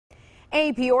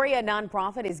A Peoria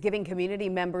nonprofit is giving community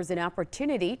members an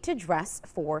opportunity to dress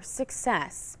for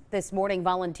success. This morning,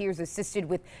 volunteers assisted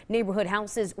with Neighborhood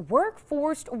House's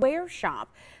Workforce Wear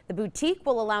Shop. The boutique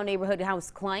will allow Neighborhood House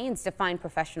clients to find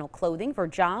professional clothing for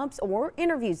jobs or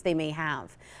interviews they may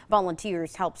have.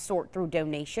 Volunteers help sort through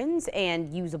donations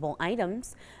and usable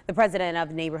items. The president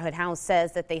of Neighborhood House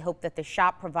says that they hope that the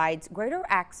shop provides greater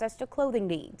access to clothing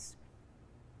needs.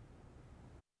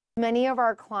 Many of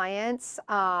our clients,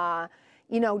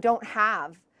 don't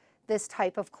have this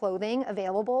type of clothing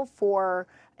available for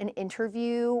an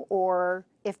interview or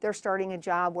if they're starting a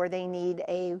job where they need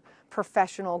a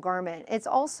professional garment. It's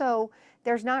also,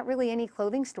 there's not really any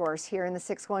clothing stores here in the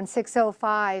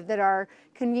 61605 that are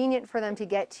convenient for them to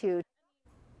get to.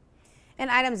 And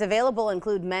items available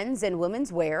include men's and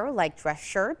women's wear like dress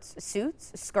shirts,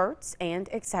 suits, skirts,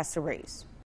 and accessories.